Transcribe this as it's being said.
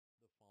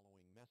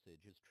message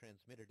is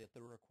transmitted at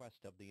the request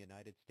of the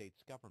United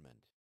States government.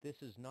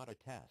 This is not a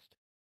test.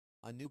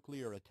 A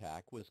nuclear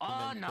attack was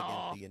commenced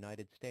against the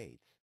United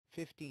States.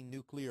 15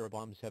 nuclear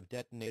bombs have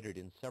detonated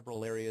in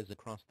several areas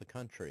across the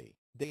country.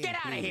 They Get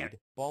outta here! include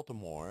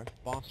Baltimore,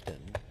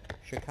 Boston,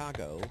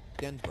 Chicago,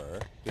 Denver,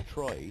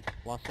 Detroit,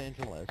 Los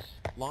Angeles,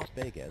 Las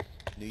Vegas,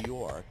 New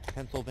York,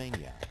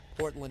 Pennsylvania,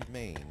 Portland,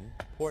 Maine,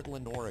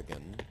 Portland,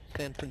 Oregon,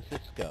 San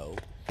Francisco,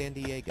 San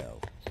Diego,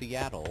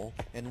 Seattle,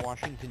 and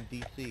Washington,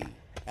 D.C.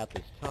 At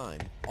this time,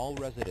 all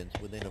residents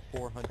within a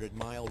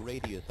 400-mile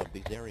radius of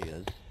these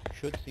areas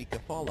should seek a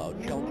fallout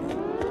shelter.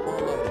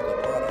 Fallout is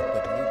a product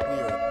of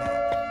nuclear attack.